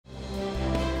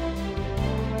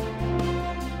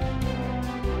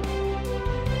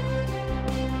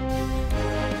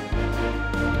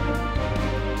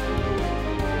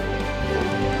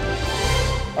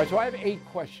So I have 8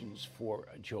 questions for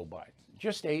Joe Biden.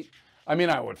 Just 8. I mean,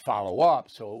 I would follow up,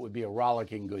 so it would be a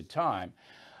rollicking good time.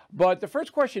 But the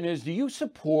first question is, do you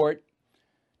support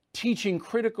teaching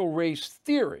critical race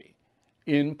theory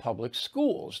in public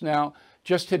schools? Now,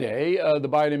 just today, the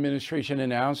Biden administration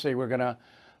announced they were going to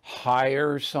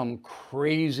hire some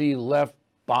crazy left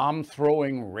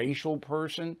bomb-throwing racial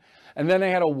person. And then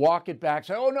they had to walk it back,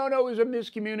 say, oh, no, it was a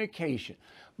miscommunication.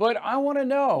 But I want to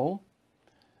know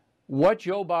what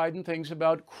Joe Biden thinks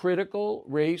about critical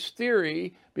race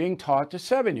theory being taught to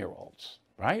 7-year-olds,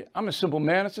 right? I'm a simple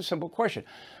man. It's a simple question.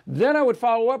 Then I would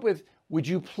follow up with, would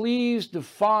you please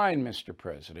define, Mr.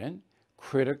 President,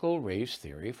 critical race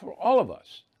theory for all of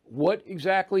us? What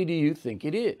exactly do you think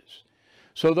it is?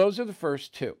 So those are the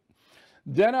first 2.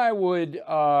 Then I would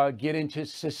get into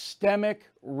systemic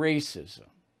racism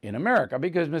in America,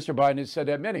 because Mr. Biden has said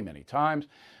that many, many times.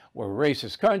 We're a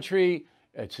racist country.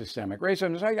 It's systemic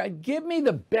racism. So give me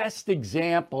the best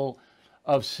example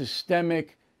of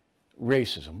systemic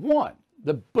racism. One,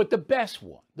 but the best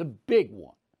one, the big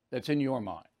one that's in your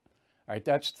mind. All right,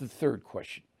 that's the third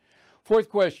question. Fourth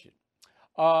question,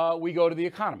 we go to the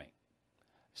economy.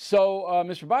 So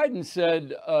Mr. Biden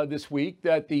said this week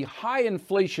that the high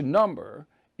inflation number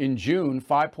in June,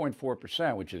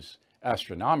 5.4%, which is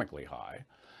astronomically high,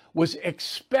 was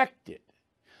expected.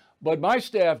 But my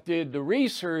staff did the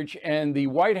research, and the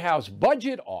White House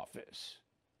Budget Office,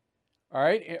 all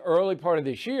right, early part of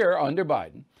this year under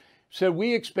Biden, said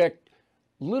we expect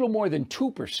a little more than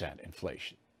 2%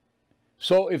 inflation.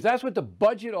 So if that's what the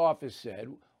Budget Office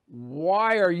said,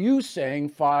 why are you saying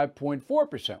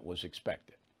 5.4% was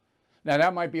expected? Now,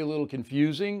 that might be a little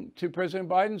confusing to President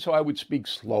Biden, so I would speak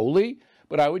slowly,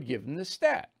 but I would give him the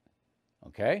stat,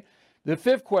 okay? The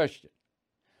fifth question,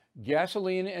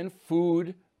 gasoline and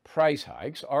food price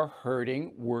hikes are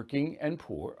hurting working and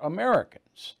poor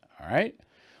Americans, all right?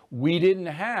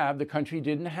 The country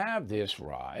didn't have this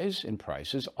rise in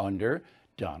prices under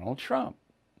Donald Trump.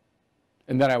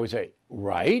 And then I would say,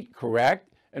 right, correct,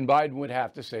 and Biden would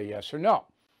have to say yes or no.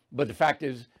 But the fact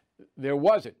is, there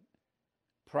wasn't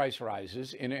price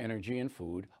rises in energy and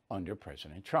food under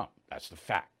President Trump. That's the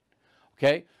fact,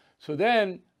 okay? So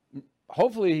then,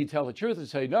 hopefully he'd tell the truth and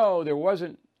say, no,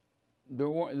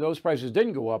 those prices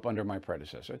didn't go up under my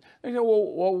predecessor. They say,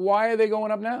 well, why are they going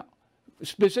up now?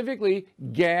 Specifically,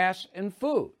 gas and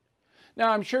food.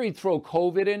 Now, I'm sure he'd throw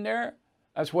COVID in there.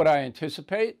 That's what I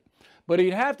anticipate. But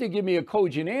he'd have to give me a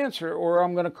cogent answer, or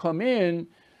I'm going to come in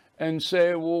and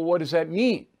say, well, what does that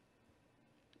mean?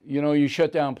 You know, you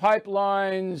shut down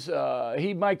pipelines.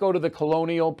 He might go to the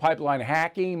colonial pipeline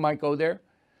hacking, might go there.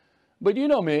 But you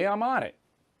know me, I'm on it.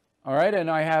 All right, and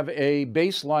I have a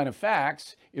baseline of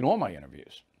facts in all my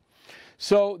interviews.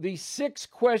 So the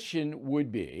sixth question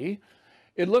would be,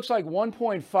 it looks like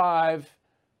 1.5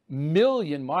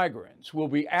 million migrants will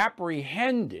be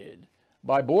apprehended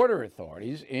by border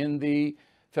authorities in the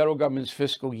federal government's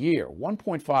fiscal year.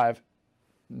 1.5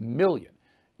 million.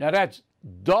 Now that's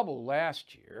double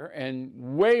last year and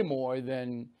way more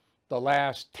than the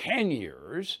last 10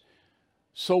 years.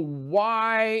 So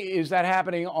why is that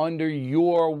happening under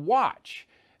your watch?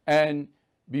 And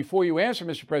before you answer,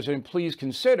 Mr. President, please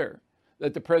consider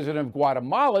that the president of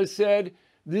Guatemala said,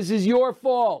 this is your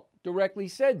fault, directly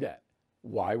said that.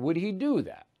 Why would he do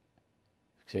that?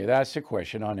 See, that's the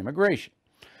question on immigration.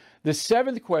 The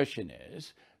seventh question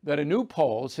is that a new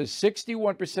poll says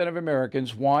 61% of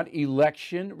Americans want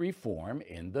election reform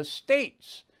in the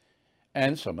states.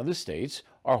 And some of the states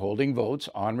are holding votes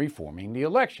on reforming the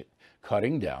election,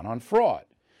 cutting down on fraud.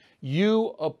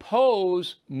 You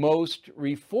oppose most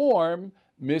reform,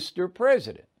 Mr.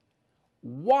 President.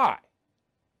 Why?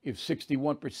 If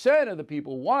 61% of the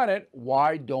people want it,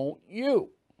 why don't you?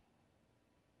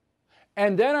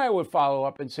 And then I would follow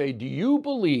up and say, do you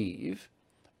believe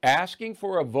asking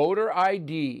for a voter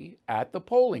ID at the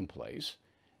polling place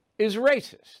is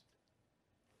racist?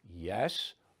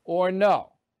 Yes or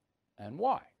no? And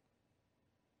why?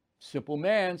 Simple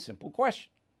man, simple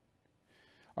question.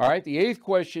 All right, the eighth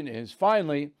question is,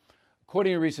 finally,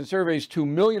 according to recent surveys, 2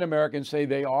 million Americans say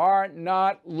they are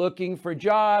not looking for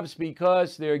jobs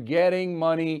because they're getting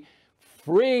money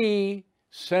free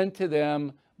sent to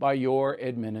them by your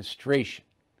administration.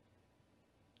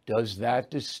 Does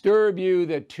that disturb you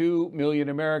that 2 million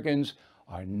Americans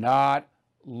are not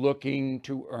looking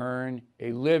to earn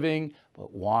a living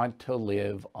but want to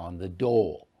live on the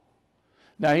dole?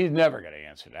 Now, he's never going to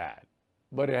answer that,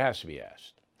 but it has to be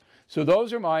asked. So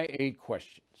those are my 8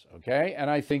 questions, okay? And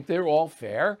I think they're all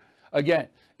fair. Again,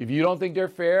 if you don't think they're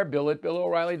fair,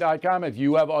 bill@BillO'Reilly.com. If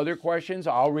you have other questions,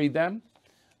 I'll read them.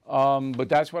 But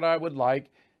that's what I would like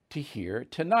to hear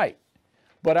tonight.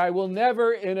 But I will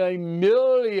never in a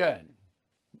million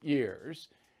years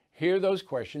hear those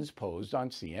questions posed on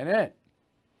CNN.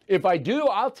 If I do,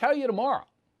 I'll tell you tomorrow.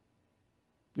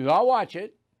 Because I'll watch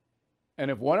it.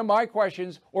 And if one of my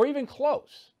questions, or even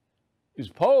close, is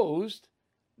posed,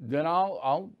 then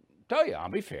I'll tell you. I'll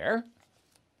be fair.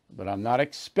 But I'm not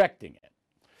expecting it.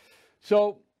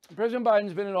 So President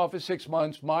Biden's been in office 6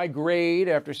 months. My grade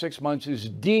after 6 months is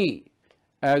D,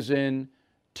 as in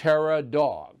Terra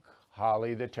Dog.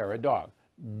 Holly the Terra Dog.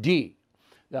 D.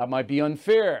 That might be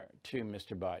unfair to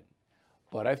Mr. Biden,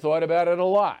 but I thought about it a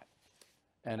lot.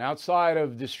 And outside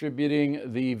of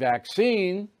distributing the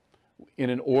vaccine in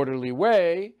an orderly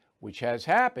way, which has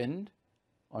happened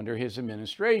under his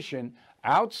administration,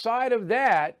 outside of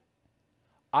that,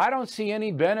 I don't see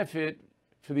any benefit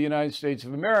for the United States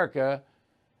of America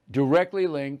directly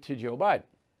linked to Joe Biden.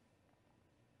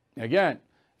 Again,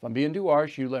 if I'm being too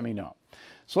harsh, you let me know.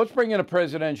 So let's bring in a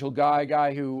presidential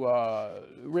guy who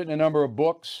written a number of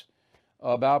books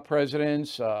about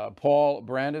presidents. Paul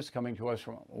Brandus, coming to us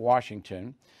from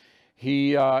Washington.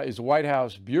 He is the White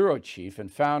House bureau chief and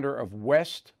founder of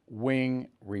West Wing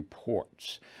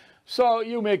Reports. So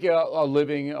you make a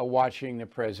living watching the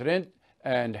president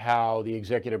and how the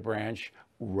executive branch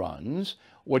runs.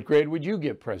 What grade would you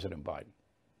give President Biden?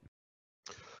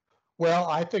 Well,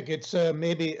 I think it's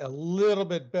maybe a little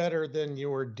bit better than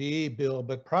your D, Bill,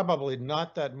 but probably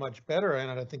not that much better.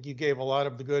 And I think you gave a lot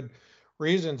of the good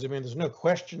reasons. I mean, there's no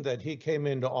question that he came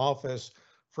into office,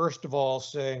 first of all,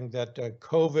 saying that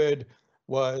COVID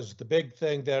was the big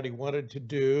thing that he wanted to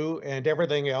do, and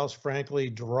everything else, frankly,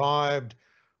 derived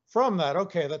from that.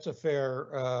 Okay, that's a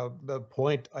fair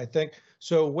point, I think.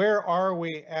 So where are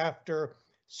we after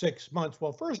 6 months?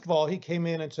 Well, first of all, he came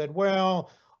in and said,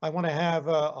 well, I want to have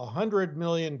 100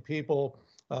 million people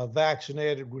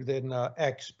vaccinated within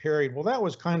X period. Well, that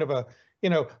was kind of a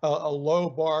low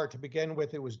bar to begin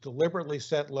with. It was deliberately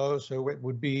set low so it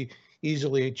would be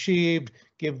easily achieved,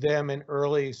 give them an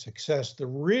early success. The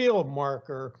real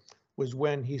marker was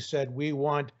when he said we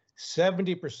want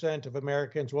 70% of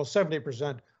Americans, well,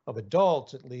 70% of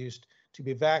adults at least, to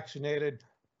be vaccinated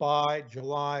by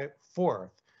July 4th.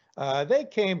 They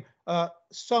came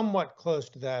somewhat close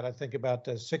to that, I think about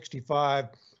 65,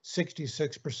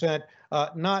 66%.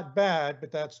 Not bad,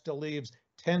 but that still leaves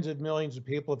tens of millions of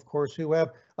people, of course, who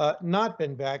have not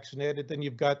been vaccinated. Then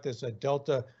you've got this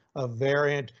Delta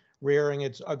variant rearing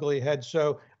its ugly head.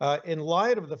 So in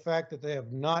light of the fact that they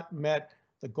have not met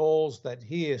the goals that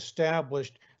he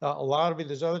established, a lot of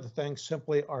these other things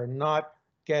simply are not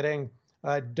getting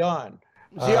done.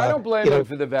 See, I don't blame them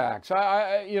for the vax.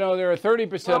 There are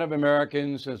 30% of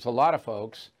Americans, it's a lot of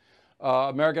folks,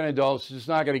 American adults, just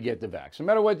not going to get the vax, no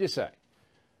matter what you say.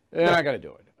 They're not going to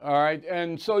do it, all right?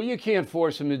 And so you can't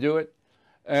force them to do it.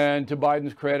 And to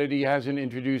Biden's credit, he hasn't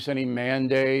introduced any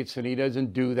mandates, and he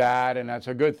doesn't do that, and that's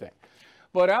a good thing.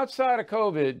 But outside of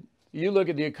COVID, you look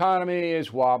at the economy,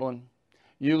 it's wobbling.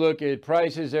 You look at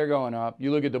prices, they're going up.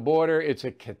 You look at the border, it's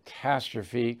a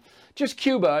catastrophe. Just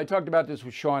Cuba, I talked about this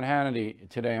with Sean Hannity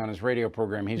today on his radio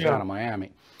program. He's down in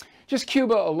Miami. Just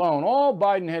Cuba alone, all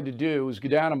Biden had to do was go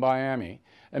down to Miami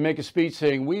and make a speech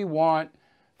saying, we want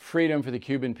freedom for the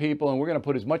Cuban people, and we're going to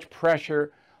put as much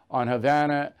pressure on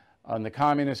Havana, on the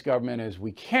communist government as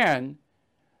we can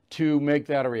to make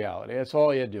that a reality. That's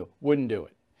all he had to do. Wouldn't do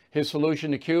it. His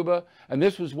solution to Cuba, and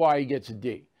this was why he gets a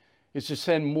D, is to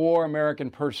send more American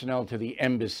personnel to the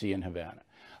embassy in Havana.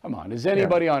 Come on, does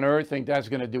anybody on earth think that's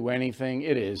going to do anything?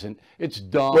 It isn't. It's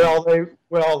dumb.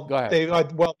 Well, go ahead.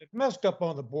 They've messed up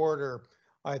on the border.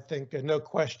 I think no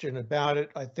question about it.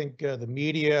 I think the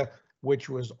media, which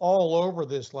was all over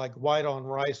this like white on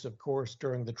rice, of course,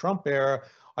 during the Trump era,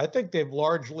 I think they've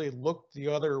largely looked the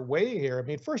other way here. I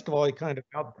mean, first of all, he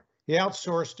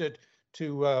outsourced it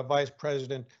to Vice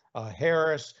President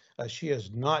Harris. She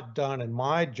has not done, in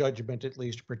my judgment at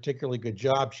least, a particularly good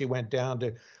job. She went down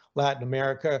to Latin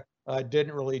America,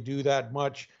 didn't really do that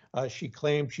much. She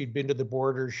claimed she'd been to the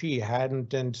border. She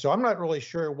hadn't. And so I'm not really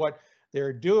sure what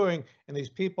they're doing. And these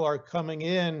people are coming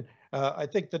in. I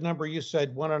think the number you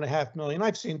said, 1.5 million.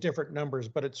 I've seen different numbers,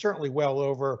 but it's certainly well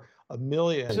over 1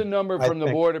 million. It's a number from the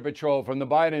Border Patrol, from the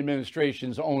Biden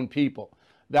administration's own people.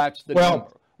 That's the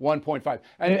number, 1.5.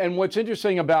 And what's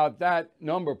interesting about that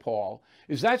number, Paul,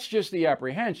 is that's just the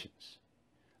apprehensions.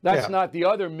 That's not the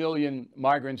other million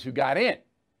migrants who got in.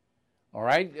 All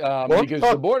right, because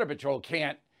the Border Patrol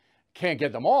can't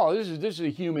get them all. This is a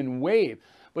human wave.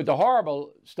 But the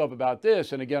horrible stuff about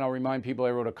this, and again, I'll remind people,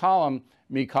 I wrote a column,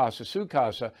 Mi Casa, Su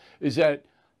Casa, is that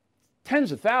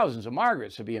tens of thousands of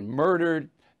migrants are being murdered.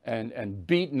 and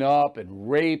beaten up and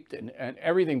raped and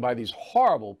everything by these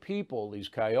horrible people, these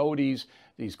coyotes,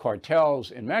 these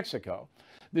cartels in Mexico.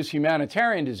 This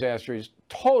humanitarian disaster is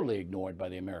totally ignored by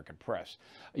the American press.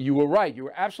 You were right. You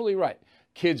were absolutely right.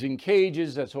 Kids in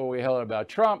cages, that's all we heard about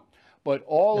Trump. But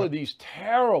all of these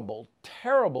terrible,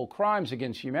 terrible crimes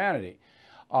against humanity,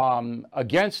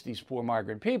 against these poor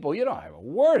migrant people, you don't have a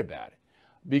word about it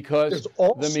because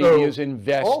the media is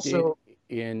invested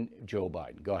in Joe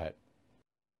Biden. Go ahead.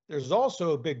 There's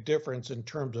also a big difference in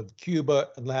terms of Cuba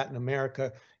and Latin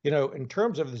America. You know, in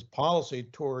terms of his policy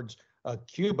towards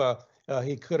Cuba,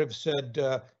 he could have said,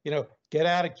 you know, get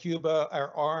out of Cuba.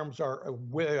 Our arms are,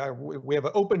 we have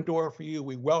an open door for you.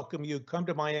 We welcome you. Come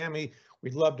to Miami.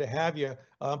 We'd love to have you.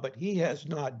 But he has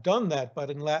not done that. But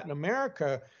in Latin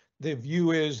America, the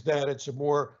view is that it's a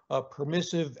more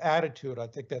permissive attitude. I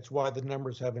think that's why the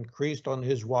numbers have increased on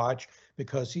his watch,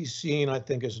 because he's seen, I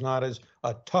think, as not as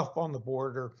tough on the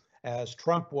border as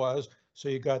Trump was. So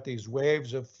you got these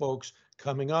waves of folks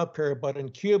coming up here, but in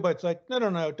Cuba, it's like, no,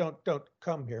 don't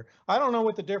come here. I don't know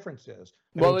what the difference is.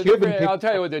 Well, I'll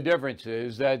tell you what the difference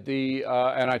is. That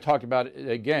and I talked about it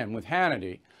again with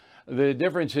Hannity. The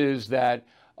difference is that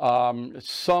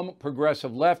some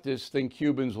progressive leftists think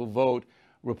Cubans will vote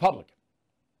Republican,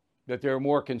 that they're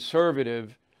more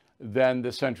conservative than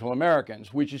the Central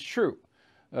Americans, which is true.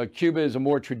 Cuba is a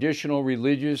more traditional,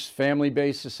 religious,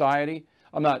 family-based society.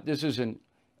 This isn't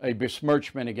a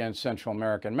besmirchment against Central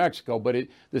America and Mexico, but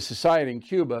the society in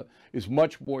Cuba is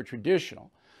much more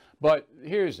traditional. But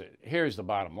here's the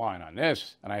bottom line on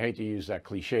this, and I hate to use that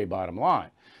cliche bottom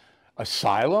line.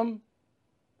 Asylum?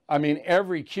 I mean,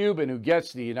 every Cuban who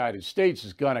gets to the United States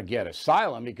is going to get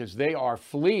asylum because they are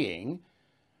fleeing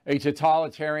a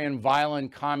totalitarian,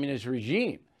 violent, communist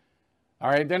regime. All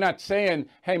right, they're not saying,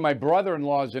 hey, my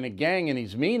brother-in-law's in a gang and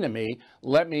he's mean to me,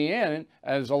 let me in,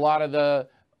 as a lot of the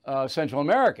Central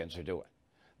Americans are doing.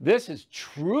 This is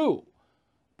true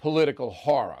political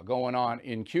horror going on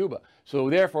in Cuba. So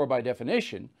therefore, by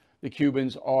definition, the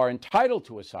Cubans are entitled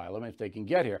to asylum if they can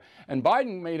get here. And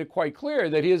Biden made it quite clear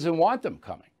that he doesn't want them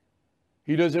coming.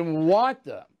 He doesn't want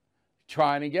them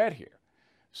trying to get here.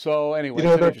 So anyway,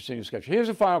 it's an interesting discussion. Here's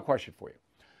a final question for you.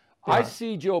 Yeah. I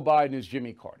see Joe Biden as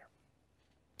Jimmy Carter.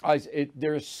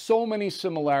 There are so many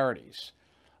similarities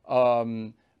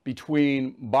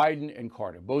between Biden and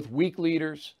Carter, both weak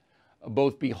leaders,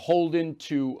 both beholden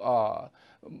to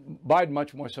Biden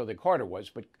much more so than Carter was,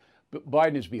 but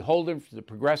Biden is beholden to the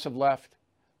progressive left.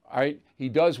 Right? He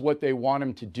does what they want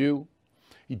him to do.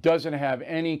 He doesn't have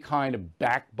any kind of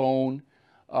backbone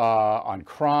on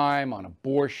crime, on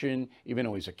abortion, even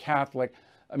though he's a Catholic.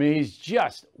 I mean, he's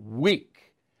just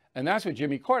weak. And that's what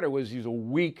Jimmy Carter was. He's a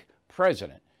weak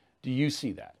president. Do you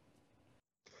see that?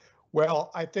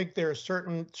 Well, I think there are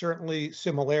certainly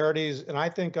similarities. And I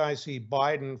think I see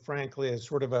Biden, frankly, as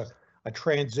sort of a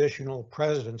transitional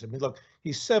president. I mean, look,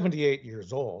 he's 78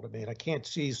 years old. I mean, I can't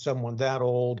see someone that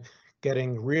old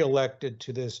getting reelected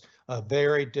to this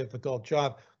very difficult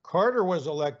job. Carter was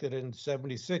elected in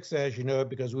 76, as you know,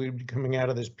 because we would be coming out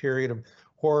of this period of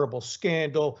horrible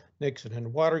scandal, Nixon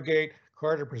and Watergate.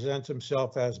 Carter presents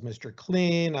himself as Mr.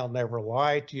 Clean, I'll never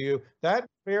lie to you. That's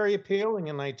very appealing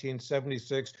in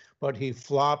 1976, but he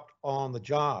flopped on the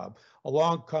job.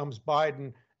 Along comes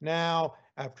Biden now,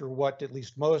 after what at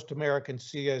least most Americans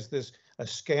see as this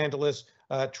scandalous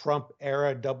Trump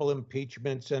era, double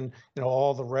impeachments and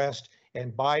all the rest.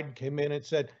 And Biden came in and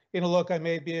said, look, I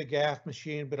may be a gaffe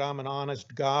machine, but I'm an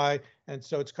honest guy. And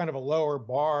so it's kind of a lower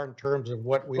bar in terms of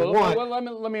what we want. Well,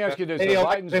 let me ask you this.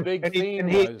 Biden's big theme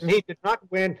was... he did not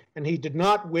win, and he did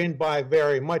not win by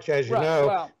very much, as you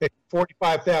know,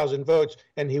 45,000 votes,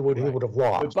 and he would have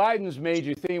lost. But Biden's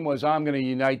major theme was, I'm going to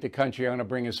unite the country. I'm going to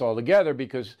bring us all together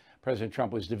because President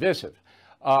Trump was divisive.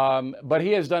 But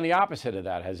he has done the opposite of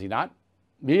that, has he not?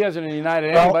 He hasn't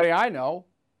united anybody I know.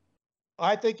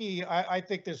 I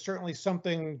think there's certainly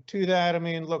something to that. I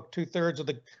mean, look, not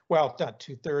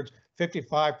 2/3,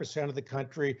 55% of the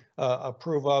country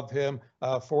approve of him,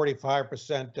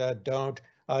 45% don't.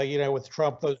 With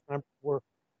Trump, the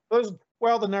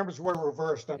numbers were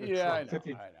reversed under Trump. I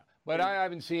know. But I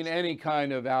haven't seen any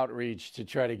kind of outreach to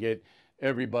try to get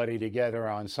everybody together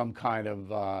on some kind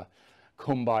of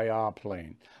kumbaya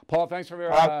plane. Paul, thanks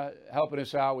for helping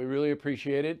us out. We really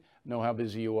appreciate it. Know how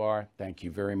busy you are. Thank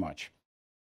you very much.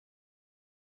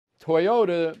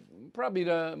 Toyota, probably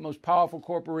the most powerful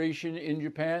corporation in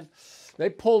Japan, they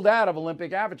pulled out of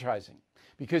Olympic advertising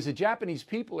because the Japanese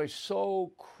people are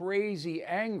so crazy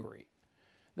angry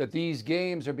that these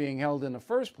games are being held in the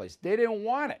first place. They didn't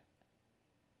want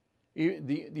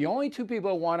it. The only two people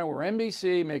who wanted were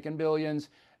NBC, making billions,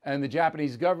 and the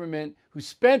Japanese government, who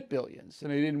spent billions,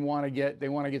 and they want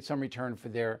to get some return for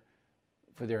their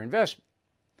investment.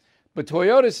 But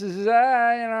Toyota says,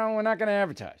 we're not going to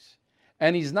advertise.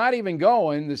 And he's not even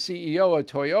going, the CEO of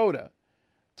Toyota,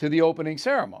 to the opening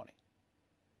ceremony.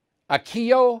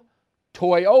 Akio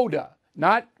Toyoda,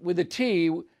 not with a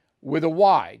T, with a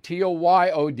Y,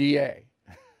 Toyoda.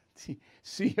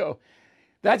 CEO,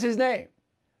 that's his name.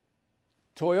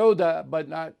 Toyota, but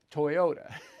not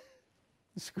Toyota.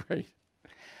 It's great.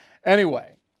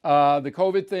 Anyway, the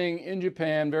COVID thing in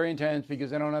Japan, very intense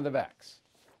because they don't have the vax.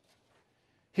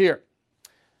 Here,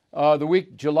 the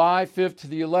week July 5th to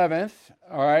the 11th,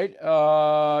 all right,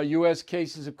 U.S.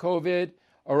 cases of COVID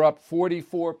are up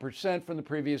 44% from the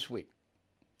previous week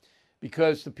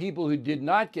because the people who did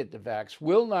not get the vax,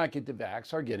 will not get the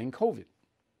vax, are getting COVID.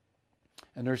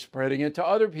 And they're spreading it to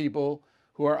other people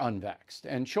who are unvaxxed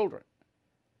and children.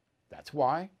 That's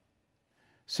why.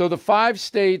 So the 5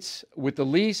 states with the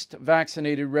least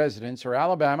vaccinated residents are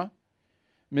Alabama,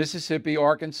 Mississippi,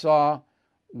 Arkansas,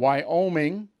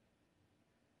 Wyoming.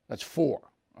 That's 4.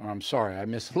 Oh, I'm sorry, I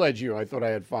misled you. I thought I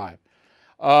had 5.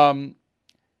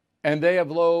 And they have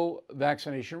low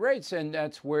vaccination rates, and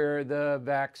that's where the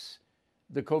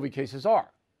COVID cases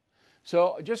are.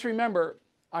 So just remember,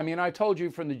 I told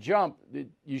you from the jump that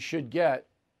you should get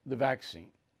the vaccine.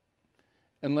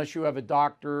 Unless you have a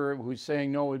doctor who's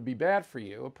saying, no, it would be bad for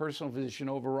you. A personal physician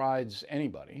overrides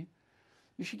anybody.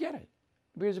 You should get it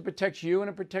because it protects you and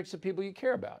it protects the people you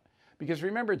care about. Because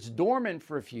remember, it's dormant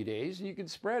for a few days and you can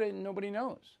spread it and nobody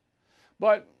knows.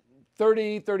 But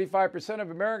 35%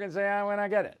 of Americans say, we're not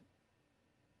getting it.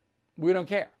 We don't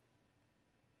care.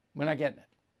 We're not getting it.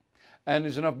 And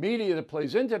there's enough media that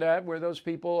plays into that where those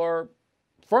people are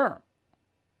firm.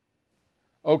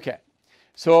 Okay,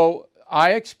 so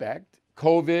I expect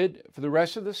COVID for the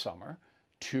rest of the summer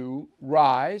to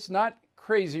rise, not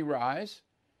crazy rise,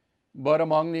 but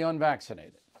among the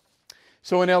unvaccinated.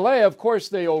 So in LA, of course,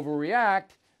 they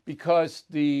overreact because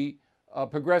the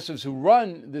progressives who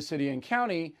run the city and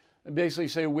county basically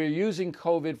say we're using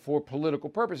COVID for political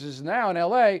purposes. Now in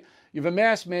LA, you have a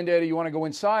mask mandate. You want to go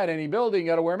inside any building,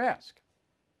 you got to wear a mask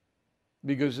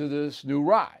because of this new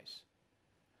rise.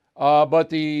 But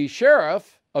the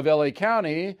sheriff of LA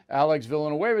County, Alex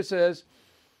Villanueva, says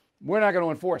we're not going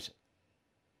to enforce it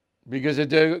because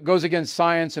it goes against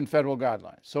science and federal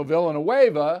guidelines. So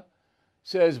Villanueva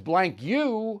says blank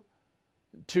you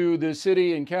to the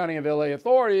city and county of LA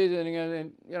authorities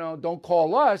and don't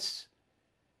call us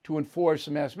to enforce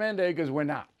the mask mandate because we're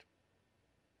not.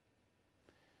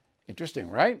 Interesting,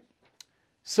 right?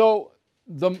 So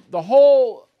the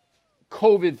whole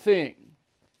COVID thing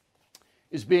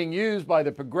is being used by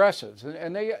the progressives,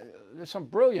 and there's some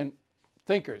brilliant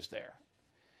thinkers there,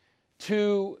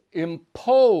 to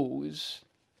impose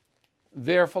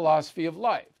their philosophy of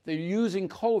life. They're using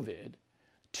COVID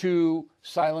to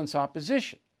silence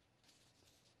opposition.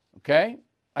 Okay?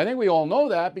 I think we all know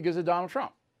that because of Donald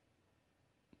Trump.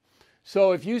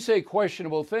 So if you say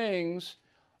questionable things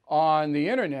on the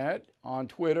internet, on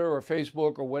Twitter or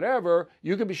Facebook or whatever,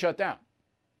 you can be shut down.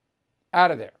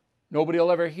 Out of there. Nobody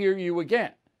will ever hear you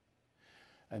again.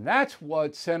 And that's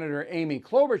what Senator Amy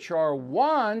Klobuchar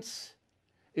wants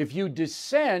if you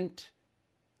dissent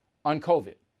on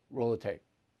COVID. Roll the tape.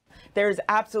 There's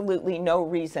absolutely no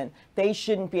reason they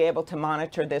shouldn't be able to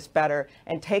monitor this better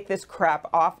and take this crap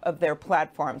off of their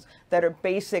platforms that are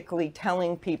basically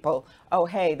telling people, oh,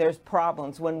 hey, there's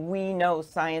problems when we know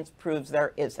science proves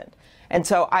there isn't. And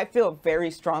so I feel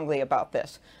very strongly about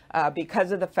this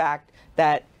because of the fact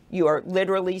that you are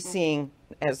literally seeing,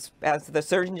 as the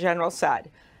Surgeon General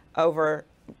said, over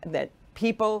that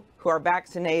people who are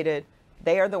vaccinated,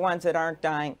 they are the ones that aren't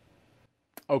dying.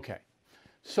 Okay.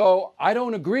 So I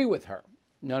don't agree with her.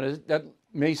 Now, that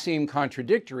may seem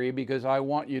contradictory because I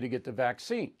want you to get the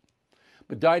vaccine.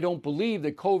 But I don't believe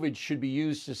that COVID should be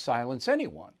used to silence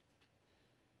anyone.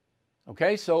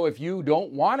 Okay, so if you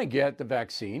don't want to get the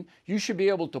vaccine, you should be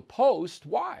able to post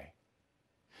why.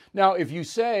 Now, if you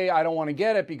say, I don't want to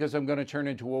get it because I'm going to turn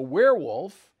into a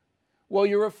werewolf, well,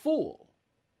 you're a fool.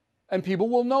 And people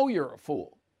will know you're a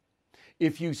fool.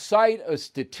 If you cite a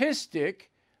statistic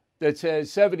that says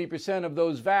 70% of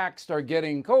those vaxxed are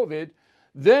getting COVID,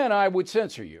 then I would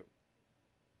censor you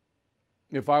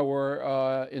if I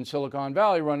were in Silicon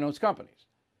Valley running those companies.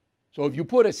 So if you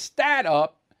put a stat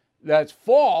up that's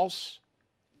false,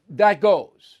 that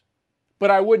goes.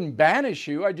 But I wouldn't banish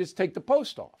you, I'd just take the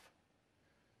post off.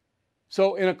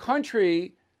 So in a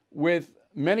country with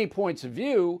many points of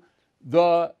view,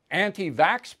 the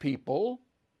anti-vax people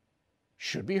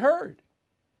should be heard.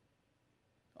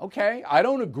 Okay, I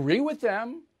don't agree with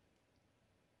them,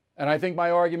 And I think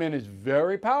my argument is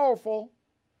very powerful,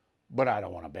 but I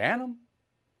don't want to ban them.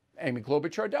 Amy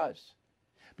Klobuchar does.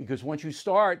 Because once you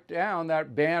start down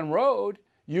that ban road,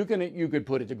 you could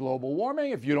put it to global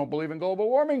warming. If you don't believe in global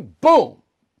warming, boom,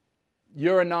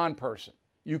 you're a non-person.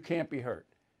 You can't be hurt.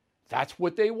 That's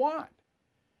what they want.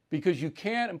 Because you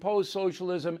can't impose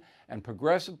socialism and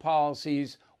progressive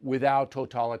policies without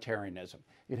totalitarianism.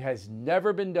 It has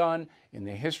never been done in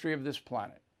the history of this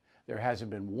planet. There hasn't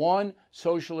been one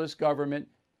socialist government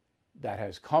that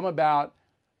has come about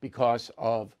because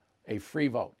of a free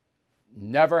vote.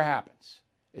 Never happens.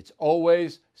 It's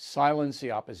always silence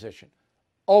the opposition.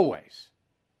 Always.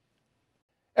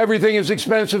 Everything is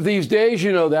expensive these days,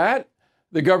 you know that.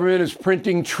 The government is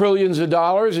printing trillions of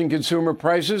dollars and consumer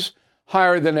prices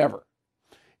higher than ever.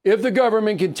 If the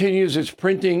government continues its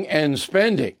printing and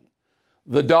spending,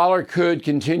 the dollar could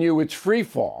continue its free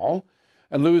fall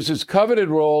and lose its coveted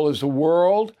role as the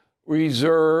world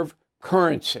reserve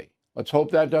currency. Let's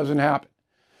hope that doesn't happen.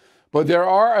 But there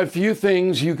are a few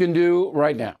things you can do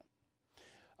right now.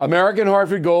 American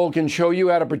Hartford Gold can show you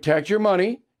how to protect your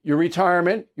money, your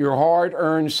retirement, your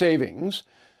hard-earned savings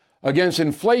against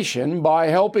inflation by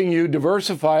helping you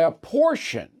diversify a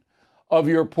portion of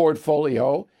your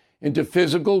portfolio into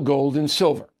physical gold and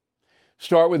silver.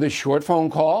 Start with a short phone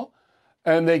call,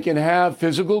 and they can have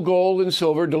physical gold and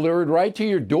silver delivered right to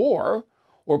your door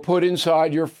or put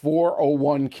inside your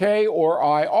 401k or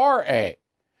IRA.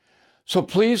 So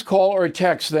please call or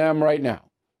text them right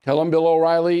now. Tell them Bill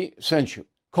O'Reilly sent you.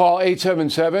 Call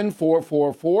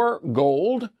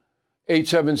 877-444-GOLD,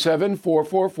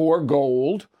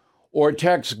 877-444-GOLD, or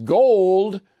text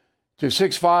GOLD to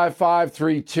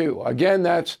 65532. Again,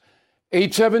 that's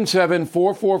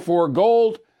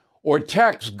 877-444-GOLD, or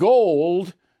text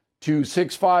GOLD to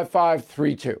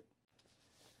 65532.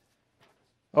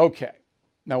 Okay.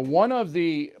 Now, one of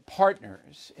the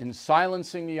partners in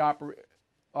silencing the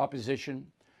opposition,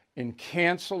 in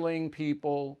canceling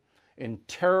people, in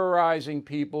terrorizing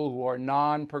people who are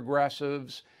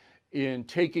non-progressives, in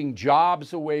taking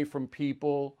jobs away from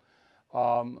people,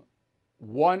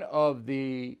 one of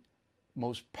the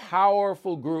most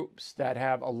powerful groups that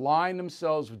have aligned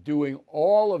themselves with doing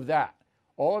all of that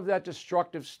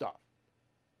destructive stuff,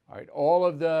 all right, all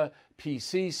of the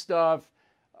PC stuff,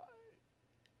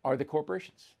 are the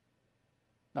corporations.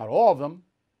 Not all of them,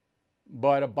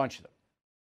 but a bunch of them.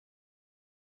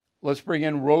 Let's bring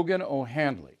in Rogan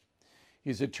O'Handley.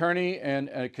 He's an attorney and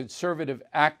a conservative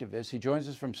activist. He joins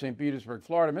us from St. Petersburg,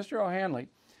 Florida. Mr. O'Handley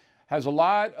has a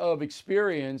lot of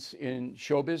experience in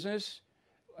show business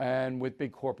and with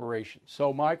big corporations.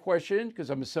 So my question, because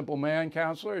I'm a simple man,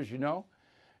 counselor, as you know,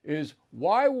 is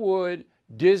why would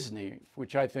Disney,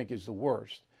 which I think is the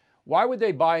worst, why would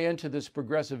they buy into this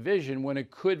progressive vision when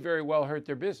it could very well hurt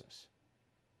their business?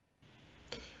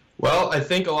 Well, I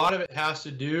think a lot of it has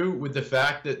to do with the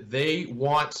fact that they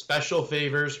want special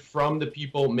favors from the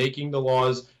people making the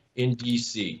laws in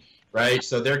DC, right?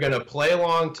 So they're going to play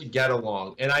along to get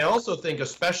along. And I also think,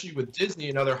 especially with Disney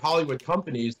and other Hollywood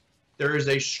companies, there is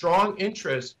a strong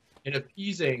interest in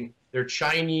appeasing their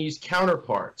Chinese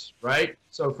counterparts, right?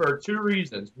 So for two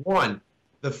reasons. One,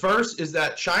 the first is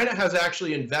that China has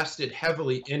actually invested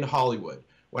heavily in Hollywood.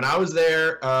 When I was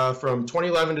there from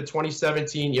 2011 to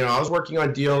 2017, I was working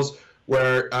on deals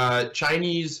where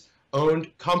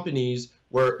Chinese-owned companies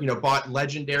were, bought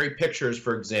Legendary Pictures,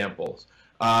 for example.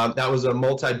 That was a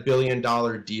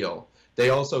multi-billion-dollar deal. They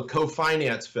also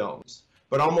co-finance films.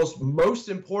 But most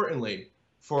importantly,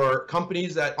 for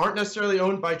companies that aren't necessarily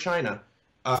owned by China,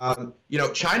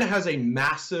 China has a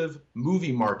massive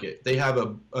movie market. They have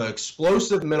an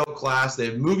explosive middle class. They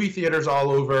have movie theaters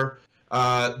all over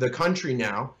the country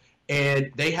now,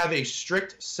 and they have a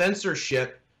strict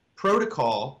censorship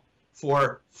protocol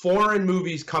for foreign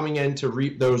movies coming in to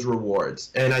reap those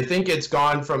rewards. And I think it's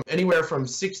gone from anywhere from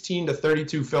 16 to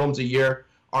 32 films a year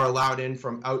are allowed in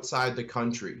from outside the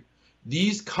country.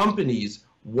 These companies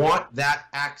want that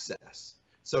access.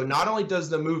 So not only does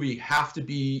the movie have to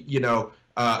be,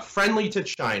 friendly to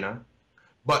China,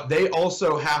 but they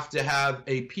also have to have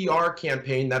a PR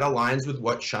campaign that aligns with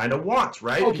what China wants,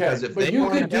 right? Okay, because if but they you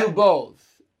could do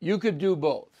both. You could do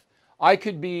both. I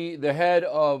could be the head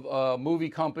of a movie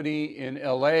company in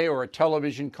LA or a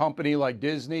television company like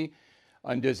Disney,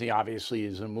 and Disney obviously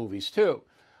is in movies too.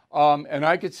 And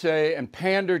I could say and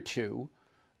pander to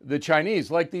the Chinese,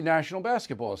 like the National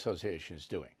Basketball Association is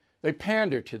doing. They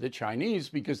pander to the Chinese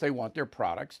because they want their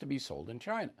products to be sold in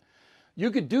China.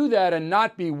 You could do that and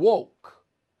not be woke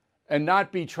and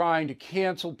not be trying to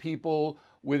cancel people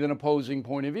with an opposing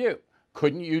point of view.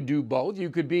 Couldn't you do both? You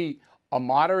could be a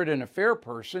moderate and a fair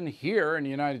person here in the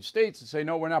United States and say,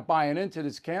 no, we're not buying into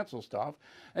this cancel stuff,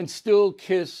 and still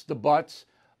kiss the butts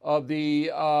of the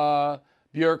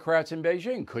bureaucrats in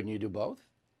Beijing? Couldn't you do both?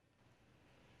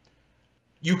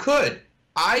 You could.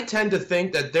 I tend to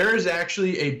think that there is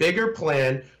actually a bigger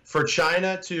plan for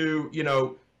China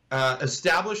to,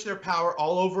 establish their power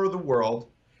all over the world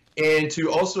and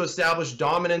to also establish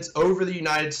dominance over the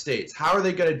United States. How are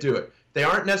they going to do it? They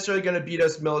aren't necessarily going to beat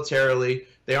us militarily.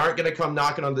 They aren't going to come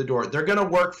knocking on the door. They're going to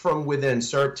work from within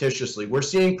surreptitiously. We're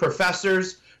seeing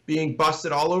professors being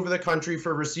busted all over the country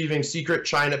for receiving secret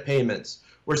China payments.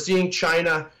 We're seeing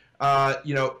China,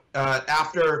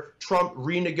 after Trump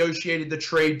renegotiated the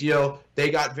trade deal, they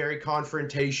got very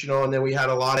confrontational, and then we had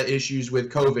a lot of issues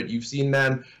with COVID. You've seen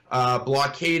them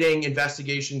blockading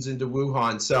investigations into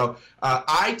Wuhan. So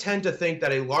I tend to think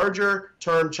that a larger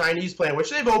term Chinese plan,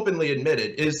 which they've openly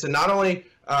admitted, is to not only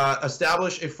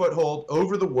establish a foothold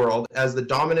over the world as the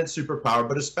dominant superpower,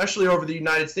 but especially over the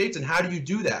United States. And how do you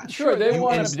do that? Sure, they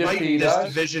want to defeat this us.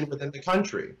 division within the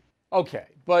country. Okay,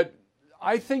 but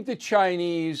I think the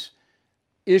Chinese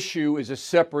issue is a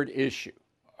separate issue,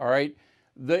 all right?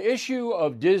 The issue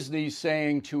of Disney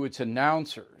saying to its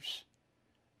announcers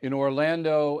in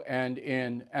Orlando and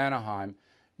in Anaheim,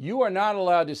 you are not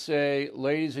allowed to say,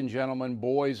 ladies and gentlemen,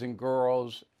 boys and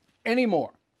girls,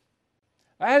 anymore.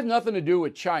 That has nothing to do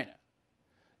with China.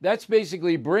 That's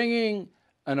basically bringing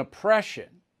an oppression,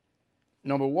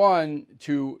 number one,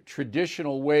 to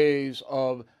traditional ways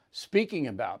of speaking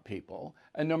about people,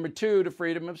 and number two, to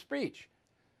freedom of speech.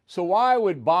 So why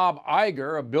would Bob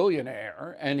Iger, a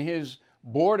billionaire, and his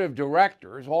board of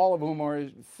directors, all of whom are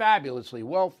fabulously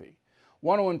wealthy,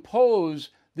 want to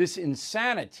impose this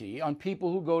insanity on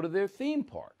people who go to their theme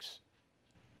parks?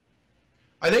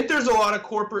 I think there's a lot of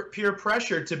corporate peer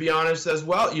pressure, to be honest, as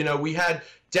well. We had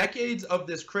decades of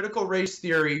this critical race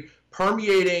theory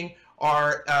permeating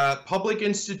our public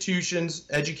institutions,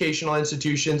 educational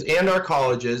institutions, and our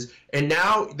colleges, and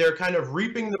now they're kind of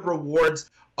reaping the rewards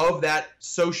of that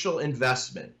social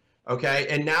investment, okay?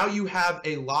 And now you have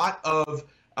a lot of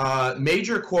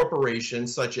major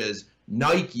corporations such as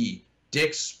Nike,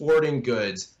 Dick's Sporting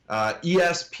Goods,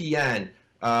 ESPN,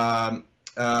 the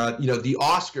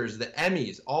Oscars, the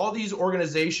Emmys, all these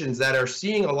organizations that are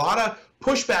seeing a lot of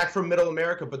pushback from middle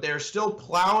America, but they're still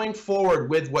plowing forward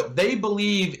with what they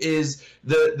believe is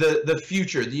the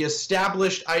future, the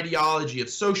established ideology of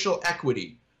social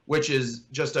equity, which is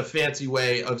just a fancy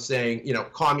way of saying,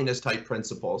 communist type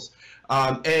principles.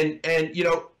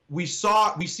 We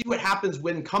see what happens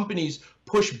when companies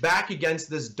push back against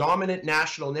this dominant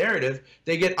national narrative.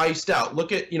 They get iced out.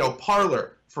 Look at,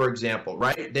 Parler, for example,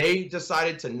 right? They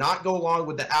decided to not go along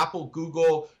with the Apple,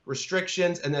 Google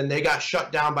restrictions, and then they got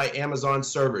shut down by Amazon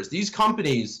servers. These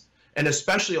companies, and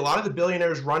especially a lot of the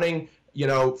billionaires running,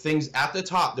 things at the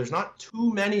top, there's not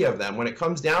too many of them when it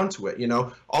comes down to it.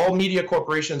 All media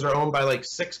corporations are owned by like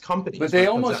 6 companies. But they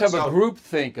almost have a group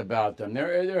think about them.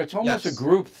 It's almost a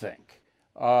group think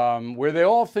where they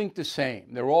all think the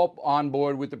same. They're all on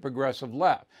board with the progressive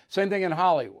left. Same thing in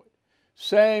Hollywood.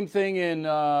 Same thing in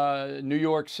New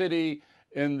York City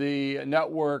in the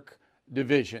network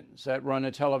divisions that run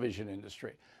the television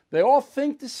industry. They all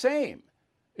think the same.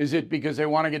 Is it because they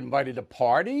want to get invited to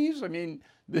parties? I mean,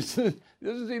 there doesn't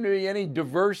seem to be any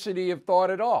diversity of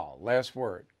thought at all. Last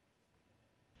word.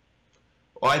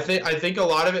 Well, I think a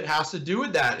lot of it has to do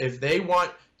with that. If they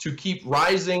want to keep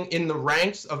rising in the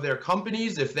ranks of their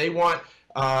companies, if they want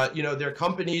their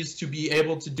companies to be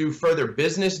able to do further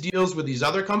business deals with these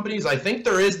other companies, I think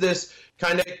there is this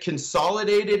kind of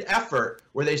consolidated effort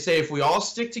where they say, if we all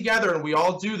stick together and we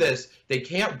all do this, they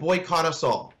can't boycott us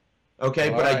all. Okay,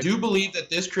 all but right. I do believe that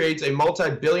this creates a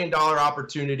multi-billion-dollar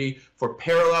opportunity for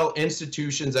parallel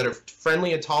institutions that are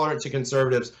friendly and tolerant to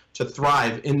conservatives to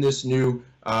thrive in this new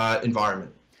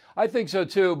environment. I think so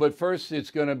too, but first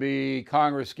it's going to be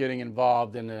Congress getting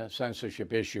involved in the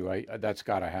censorship issue. That's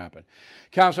got to happen.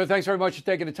 Counselor, thanks very much for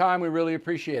taking the time. We really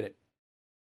appreciate it.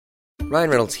 Ryan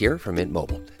Reynolds here from Mint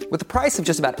Mobile. With the price of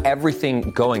just about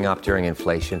everything going up during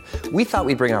inflation, we thought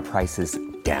we'd bring our prices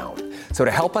down. So to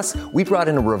help us, we brought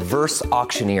in a reverse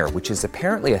auctioneer, which is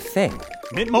apparently a thing.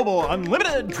 Mint Mobile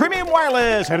Unlimited Premium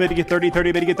Wireless. How to get 30,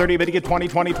 30, bit to get 30, bit to get 20,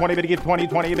 20, 20, bit to get 20,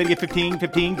 20, bit to get 15,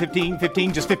 15, 15,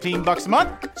 15, just $15 a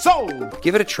month? Sold!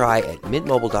 Give it a try at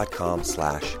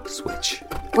mintmobile.com/switch.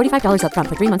 $45 up front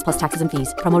for 3 months plus taxes and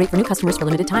fees. Promo rate for new customers for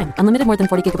limited time. Unlimited more than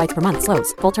 40 gigabytes per month.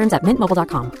 Slows full terms at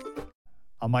mintmobile.com.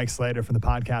 I'm Mike Slater from the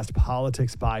podcast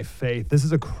Politics by Faith. This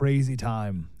is a crazy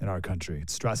time in our country.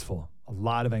 It's stressful, a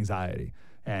lot of anxiety,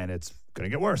 and it's going to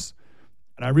get worse.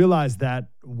 And I realized that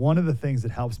one of the things that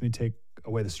helps me take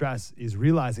away the stress is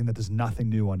realizing that there's nothing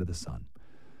new under the sun.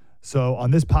 So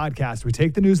on this podcast, we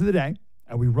take the news of the day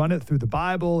and we run it through the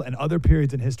Bible and other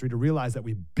periods in history to realize that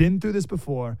we've been through this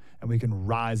before and we can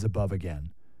rise above again.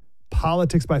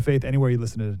 Politics by Faith, anywhere you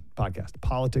listen to the podcast.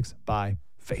 Politics by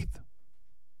Faith.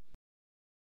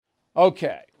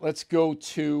 Okay, let's go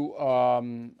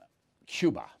to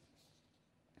Cuba.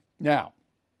 Now,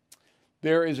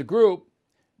 there is a group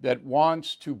that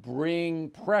wants to bring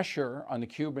pressure on the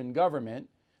Cuban government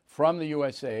from the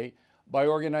USA by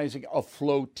organizing a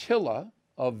flotilla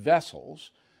of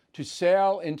vessels to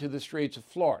sail into the Straits of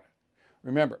Florida.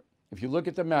 Remember, if you look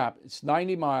at the map, it's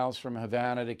 90 miles from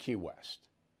Havana to Key West.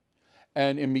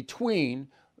 And in between,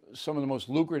 some of the most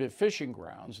lucrative fishing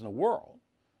grounds in the world,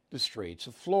 the Straits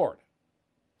of Florida.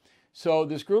 So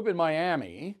this group in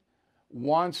Miami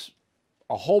wants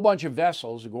a whole bunch of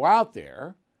vessels to go out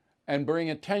there and bring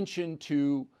attention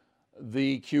to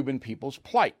the Cuban people's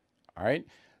plight, all right?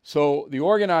 So the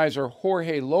organizer,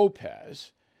 Jorge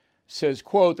Lopez, says,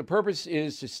 quote, the purpose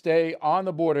is to stay on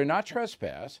the border, not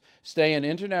trespass, stay in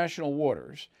international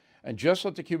waters, and just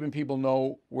let the Cuban people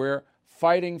know we're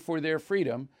fighting for their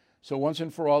freedom, so once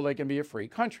and for all they can be a free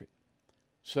country.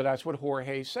 So that's what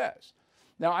Jorge says.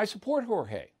 Now, I support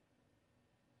Jorge,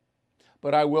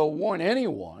 but I will warn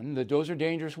anyone that those are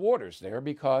dangerous waters there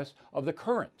because of the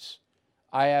currents.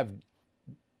 I have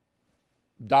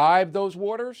dived those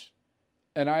waters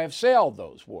and I have sailed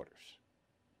those waters.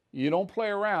 You don't play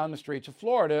around the Straits of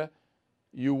Florida,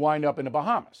 you wind up in the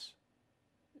Bahamas.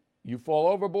 You fall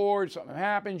overboard, something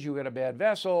happens, you get a bad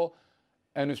vessel,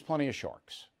 and there's plenty of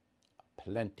sharks.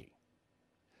 Plenty.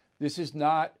 This is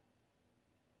not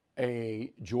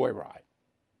a joyride.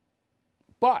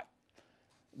 But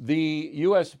the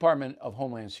U.S. Department of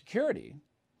Homeland Security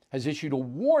has issued a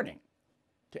warning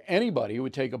to anybody who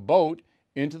would take a boat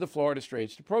into the Florida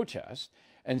Straits to protest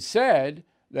and said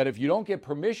that if you don't get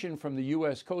permission from the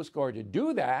U.S. Coast Guard to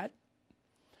do that,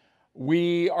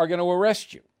 we are going to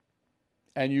arrest you.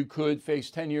 And you could face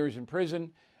 10 years in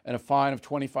prison and a fine of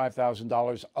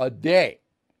 $25,000 a day.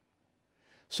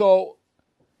 So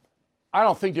I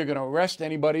don't think they're going to arrest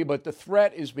anybody, but the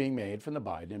threat is being made from the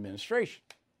Biden administration.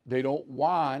 They don't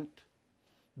want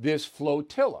this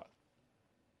flotilla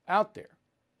out there.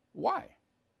 Why?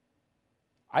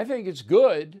 I think it's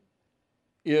good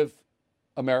if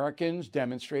Americans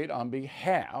demonstrate on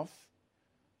behalf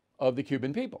of the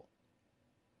Cuban people.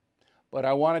 But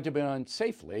I want it to be done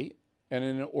safely and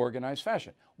in an organized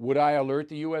fashion. Would I alert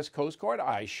the U.S. Coast Guard?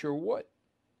 I sure would.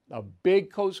 A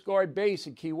big Coast Guard base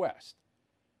in Key West.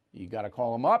 You got to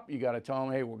call them up. You got to tell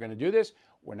them, hey, we're going to do this.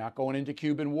 We're not going into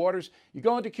Cuban waters. You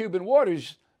go into Cuban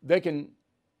waters, they can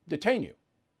detain you.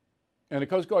 And the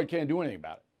Coast Guard can't do anything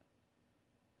about it.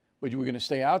 But we're going to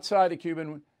stay outside the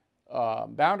Cuban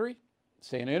boundary,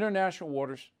 stay in international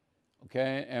waters,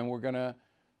 okay? And we're going to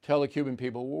tell the Cuban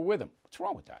people we're with them. What's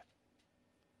wrong with that?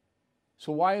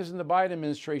 So why isn't the Biden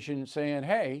administration saying,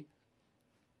 hey,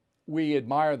 we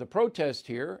admire the protest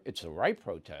here. It's the right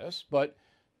protest, but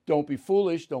don't be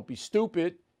foolish. Don't be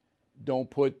stupid. Don't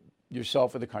put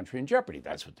yourself or the country in jeopardy.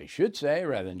 That's what they should say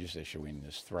rather than just issuing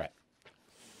this threat.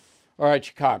 All right,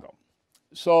 Chicago.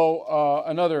 So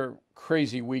another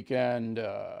crazy weekend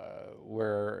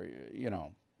where, you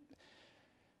know,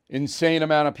 insane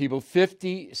amount of people,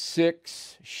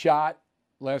 56 shot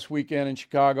last weekend in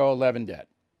Chicago, 11 dead.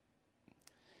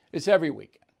 It's every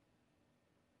weekend.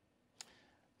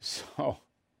 So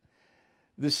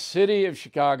the city of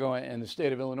Chicago and the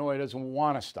state of Illinois doesn't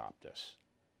want to stop this.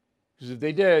 Because if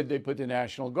they did, they'd put the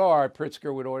National Guard,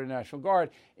 Pritzker would order the National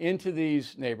Guard into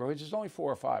these neighborhoods. There's only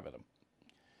 4 or 5 of them.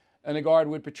 And the Guard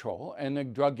would patrol, and the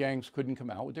drug gangs couldn't come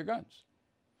out with their guns.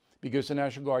 Because the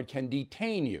National Guard can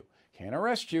detain you. Can't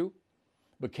arrest you,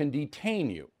 but can detain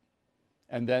you.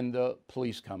 And then the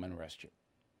police come and arrest you.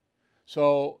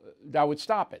 So that would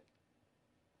stop it.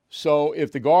 So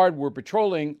if the Guard were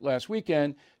patrolling last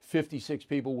weekend, 56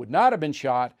 people would not have been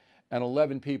shot and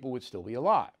 11 people would still be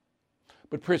alive.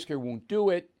 But Pritzker won't do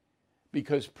it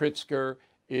because Pritzker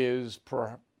is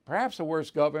perhaps the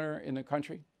worst governor in the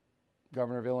country,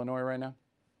 governor of Illinois right now.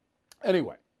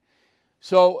 Anyway,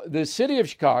 so the city of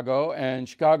Chicago and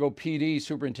Chicago PD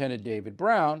Superintendent David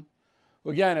Brown,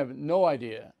 who again have no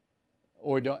idea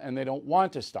and they don't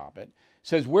want to stop it,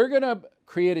 says we're going to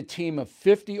create a team of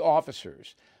 50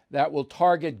 officers that will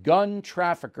target gun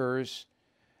traffickers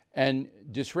and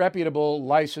disreputable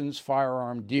licensed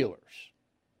firearm dealers.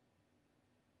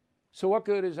 So what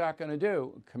good is that going to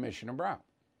do, Commissioner Brown?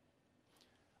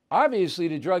 Obviously,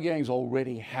 the drug gangs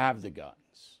already have the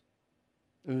guns.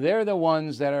 They're the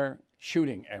ones that are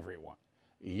shooting everyone.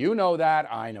 You know that,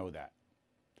 I know that.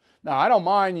 Now, I don't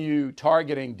mind you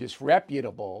targeting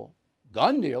disreputable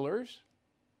gun dealers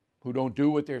who don't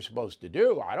do what they're supposed to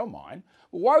do. I don't mind.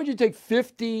 But why would you take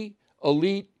 50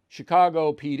 elite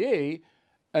Chicago PD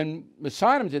and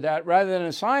assign them to that rather than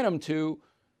assign them to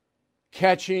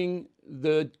catching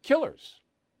the killers?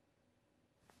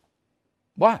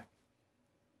 Why?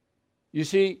 You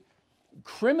see,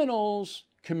 criminals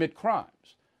commit crimes.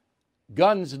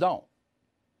 Guns don't.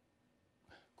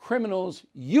 Criminals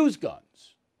use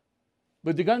guns,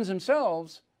 but the guns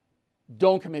themselves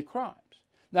don't commit crimes.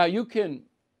 Now, you can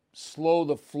slow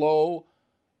the flow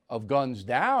of guns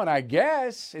down, I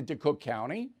guess, into Cook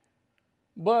County,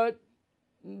 but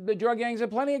the drug gangs have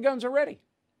plenty of guns already.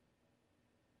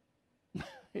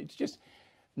 It's just,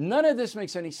 none of this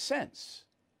makes any sense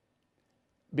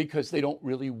because they don't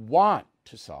really want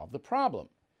to solve the problem.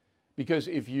 Because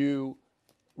if you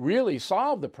really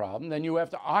solve the problem, then you have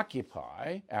to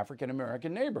occupy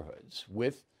African-American neighborhoods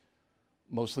with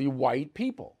mostly white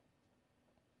people.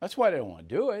 That's why they don't want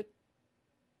to do it.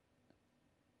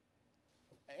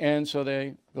 And so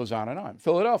they goes on and on.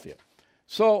 Philadelphia.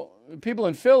 So people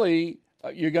in Philly,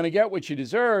 you're going to get what you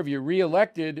deserve. You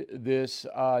reelected this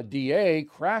DA,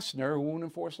 Krasner, who won't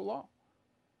enforce the law.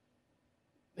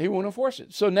 He won't enforce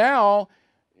it. So now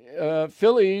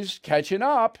Philly's catching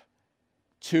up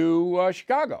to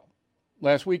Chicago.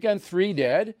 Last weekend, 3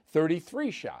 dead,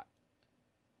 33 shot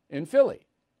in Philly,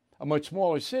 a much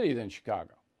smaller city than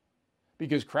Chicago,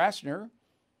 because Krasner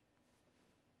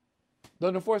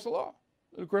doesn't enforce the law.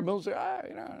 The criminals say,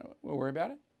 we'll worry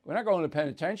about it. We're not going to the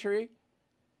penitentiary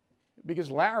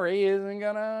because Larry isn't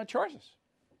going to charge us.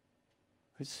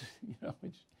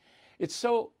 It's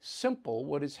so simple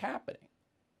what is happening.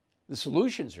 The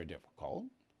solutions are difficult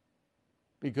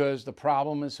because the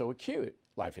problem is so acute,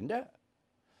 life and death.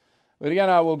 But again,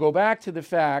 I will go back to the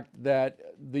fact that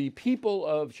the people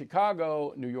of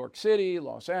Chicago, New York City,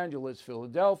 Los Angeles,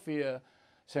 Philadelphia,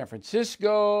 San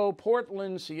Francisco,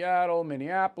 Portland, Seattle,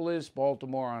 Minneapolis,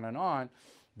 Baltimore, on and on,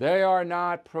 they are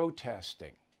not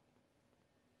protesting.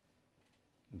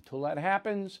 Until that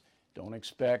happens, don't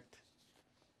expect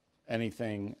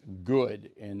anything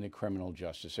good in the criminal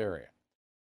justice area.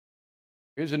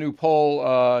 Here's a new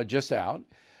poll just out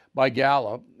by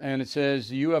Gallup, and it says,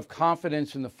 do you have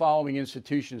confidence in the following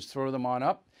institutions? Throw them on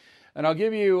up. And I'll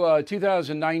give you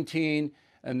 2019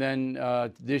 and then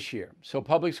this year. So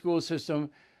public school system,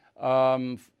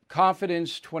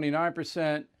 confidence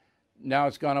 29%. Now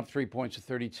it's gone up 3 points to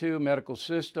 32. Medical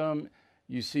system,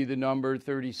 you see the number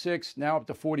 36, now up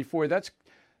to 44. That's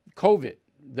COVID.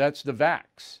 That's the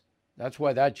vax. That's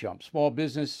why that jumped. Small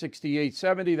business 68,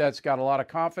 70. That's got a lot of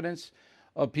confidence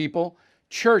of people.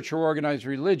 Church or organized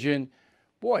religion,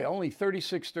 boy, only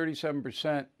 36,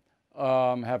 37%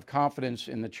 have confidence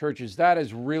in the churches. That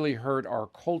has really hurt our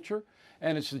culture,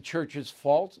 and it's the church's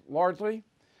fault, largely.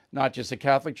 Not just the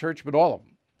Catholic Church, but all of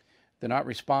them. They're not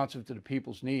responsive to the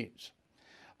people's needs.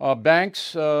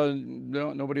 Banks,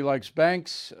 nobody likes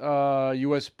banks.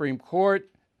 U.S. Supreme Court,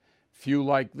 few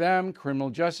like them. Criminal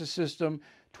justice system,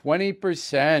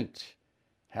 20%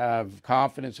 have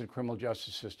confidence in the criminal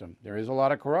justice system. There is a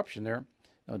lot of corruption there,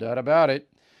 no doubt about it.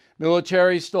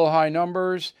 Military, still high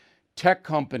numbers. Tech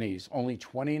companies, only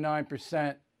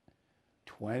 29%.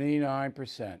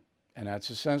 29%. And that's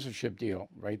a censorship deal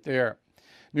right there.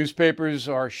 Newspapers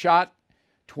are shot,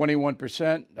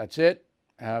 21%. That's it.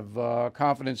 Have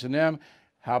confidence in them.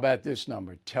 How about this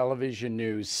number? Television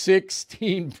news,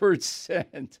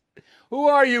 16%. Who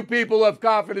are you people who have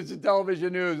confidence in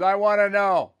television news? I want to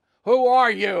know. Who are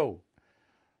you?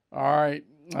 All right.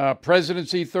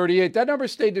 Presidency, 38. That number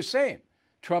stayed the same.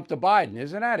 Trump to Biden.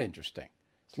 Isn't that interesting?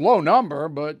 It's a low number,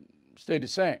 but stayed the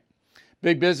same.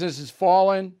 Big business is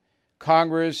fallen.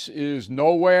 Congress is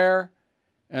nowhere.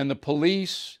 And the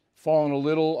police fallen a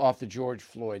little off the George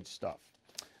Floyd stuff.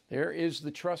 There is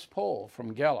the trust poll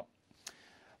from Gallup.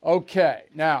 Okay,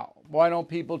 now, why don't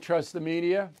people trust the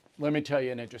media? Let me tell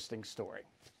you an interesting story.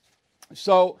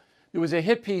 So there was a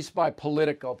hit piece by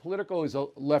Politico. Politico is a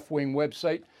left-wing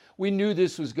website. We knew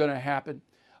this was going to happen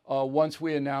once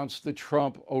we announced the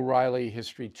Trump-O'Reilly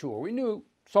history tour. We knew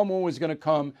someone was going to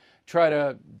come try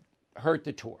to hurt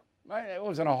the tour. It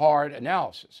wasn't a hard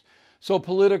analysis. So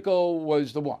Politico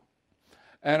was the one.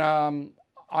 And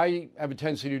I have a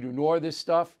tendency to ignore this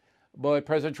stuff, but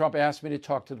President Trump asked me to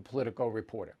talk to the Politico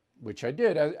reporter, which I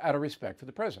did out of respect for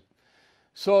the president.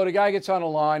 So the guy gets on the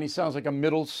line. He sounds like a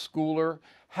middle schooler,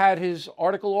 had his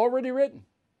article already written,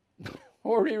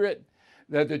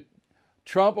 that the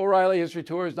Trump-O'Reilly history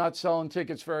tour is not selling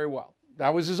tickets very well.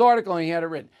 That was his article, and he had it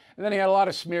written. And then he had a lot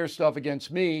of smear stuff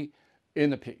against me in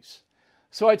the piece.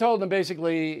 So I told him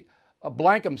basically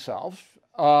blank himself.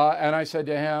 And I said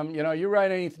to him, you know, you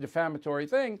write any defamatory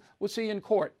thing, we'll see you in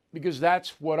court, because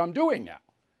that's what I'm doing now.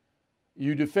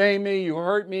 You defame me, you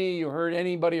hurt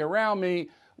anybody around me,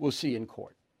 we'll see you in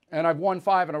court. And I've won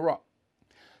 5 in a row.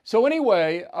 So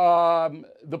anyway,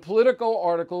 the Politico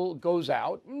article goes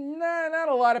out. Not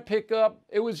a lot of pickup.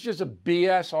 It was just a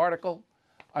BS article.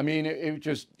 I mean, it was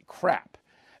just crap.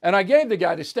 And I gave the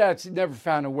guy the stats. He never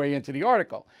found a way into the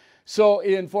article. So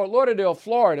in Fort Lauderdale,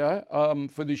 Florida,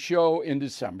 for the show in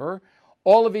December,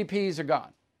 all the VPs are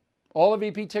gone. All the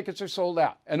VP tickets are sold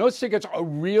out. And those tickets are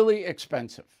really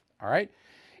expensive, all right?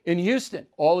 In Houston,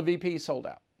 all the VPs sold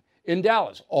out. In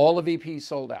Dallas, all the VPs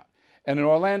sold out. And in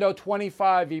Orlando,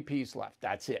 25 VPs left.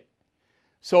 That's it.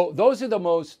 So those are the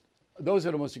most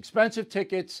expensive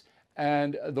tickets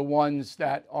and the ones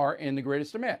that are in the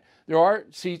greatest demand. There are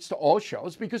seats to all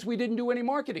shows because we didn't do any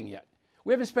marketing yet.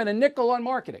 We haven't spent a nickel on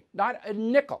marketing, not a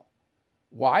nickel.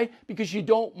 Why? Because you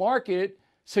don't market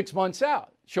 6 months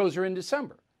out. Shows are in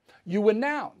December. You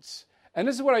announce. And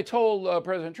this is what I told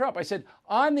President Trump. I said,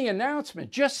 on the announcement,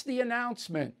 just the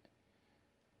announcement,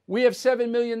 we have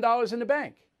 $7 million in the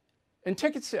bank in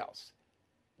ticket sales.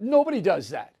 Nobody does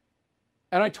that.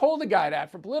 And I told the guy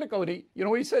that for Politico, and he, you know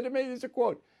what he said to me? There's a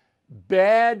quote.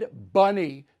 Bad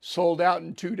Bunny sold out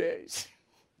in 2 days.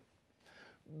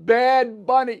 Bad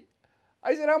Bunny.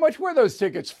 I said, how much were those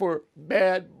tickets for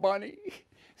Bad Bunny?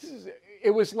 It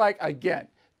was like, again,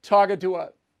 talking to a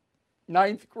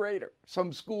 9th grader,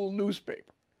 some school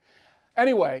newspaper.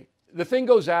 Anyway, the thing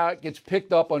goes out, gets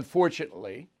picked up,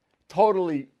 unfortunately.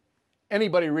 Totally,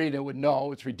 anybody reading it would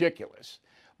know it's ridiculous.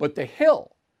 But The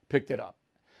Hill picked it up.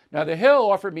 Now, The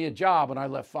Hill offered me a job when I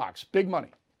left Fox, big money.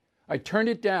 I turned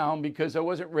it down because I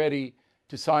wasn't ready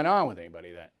to sign on with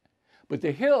anybody then. But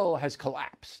The Hill has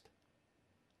collapsed.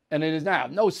 And it is now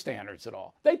no standards at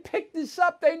all. They picked this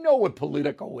up. They know what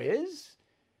Politico is.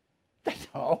 They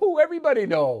know. Everybody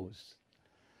knows.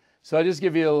 So I just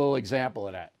give you a little example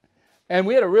of that. And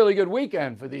we had a really good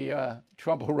weekend for the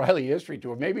Trump O'Reilly History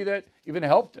Tour. Maybe that even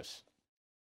helped us.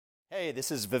 Hey,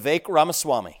 this is Vivek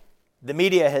Ramaswamy. The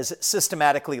media has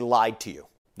systematically lied to you.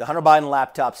 The Hunter Biden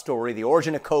laptop story, the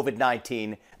origin of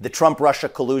COVID-19, the Trump-Russia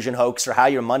collusion hoax, or how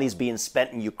your money's being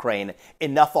spent in Ukraine.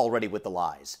 Enough already with the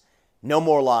lies. No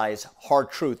more lies, hard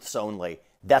truths only.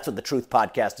 That's what the Truth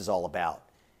Podcast is all about.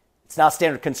 It's not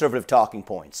standard conservative talking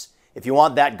points. If you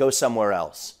want that, go somewhere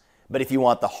else. But if you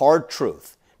want the hard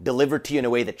truth delivered to you in a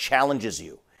way that challenges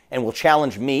you and will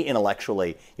challenge me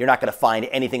intellectually, you're not going to find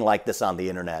anything like this on the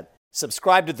internet.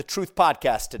 Subscribe to the Truth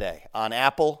Podcast today on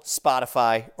Apple,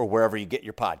 Spotify, or wherever you get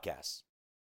your podcasts.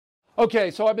 Okay,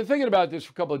 so I've been thinking about this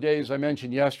for a couple of days. I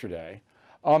mentioned yesterday.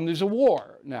 There's a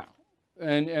war now,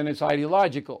 and it's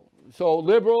ideological. So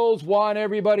liberals want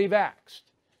everybody vaxxed.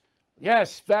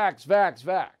 Yes, vax.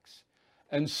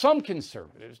 And some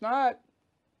conservatives, not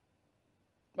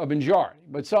a majority,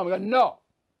 but some go, no,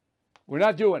 we're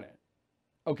not doing it.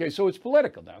 Okay, so it's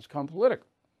political now. It's become political.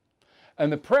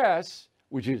 And the press,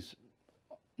 which is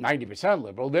 90%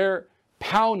 liberal, they're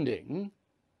pounding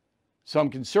some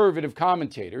conservative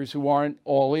commentators who aren't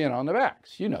all in on the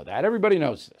vax. You know that. Everybody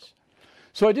knows this.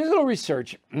 So I did a little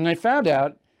research, and I found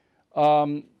out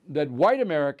that white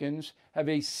Americans have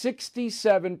a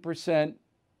 67%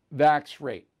 vax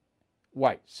rate.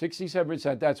 White,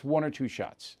 67%, that's 1 or 2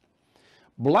 shots.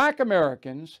 Black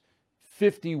Americans,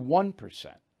 51%.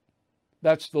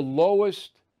 That's the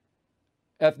lowest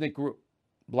ethnic group,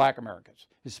 Black Americans.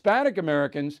 Hispanic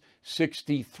Americans,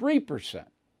 63%,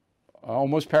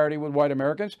 almost parity with white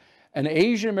Americans. And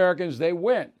Asian Americans, they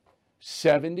win,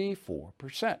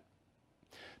 74%.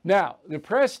 Now, the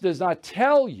press does not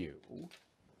tell you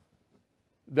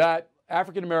that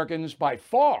African Americans by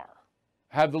far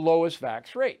have the lowest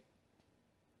vax rate.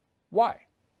 Why?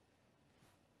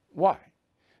 Why?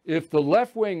 If the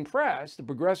left-wing press, the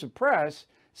progressive press,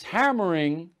 is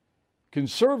hammering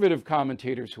conservative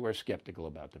commentators who are skeptical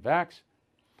about the vax,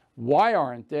 why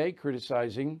aren't they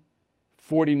criticizing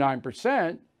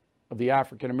 49% of the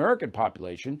African American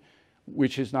population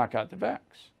which has not got the vax?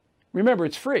 Remember,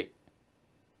 it's free.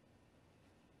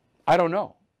 I don't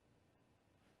know.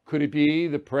 Could it be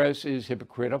the press is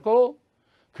hypocritical?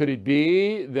 Could it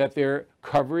be that their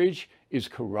coverage is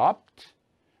corrupt?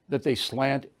 That they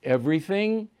slant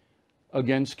everything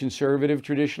against conservative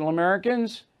traditional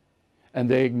Americans? And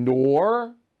they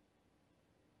ignore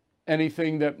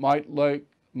anything that might, like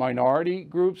minority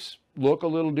groups, look a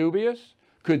little dubious?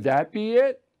 Could that be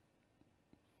it?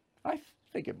 I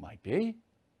think it might be.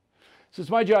 So it's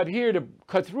my job here to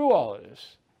cut through all of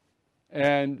this.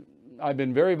 And I've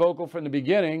been very vocal from the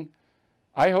beginning.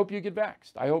 I hope you get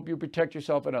vaxxed. I hope you protect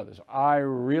yourself and others. I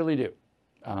really do.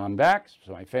 I'm vaxxed,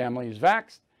 so my family is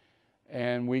vaxxed,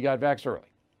 and we got vaxxed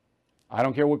early. I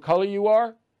don't care what color you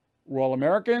are. We're all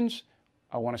Americans.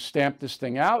 I want to stamp this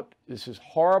thing out. This is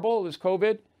horrible, this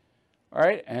COVID. All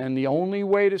right, and the only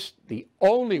way to stamp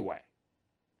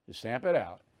it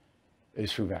out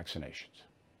is through vaccinations.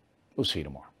 We'll see you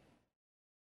tomorrow.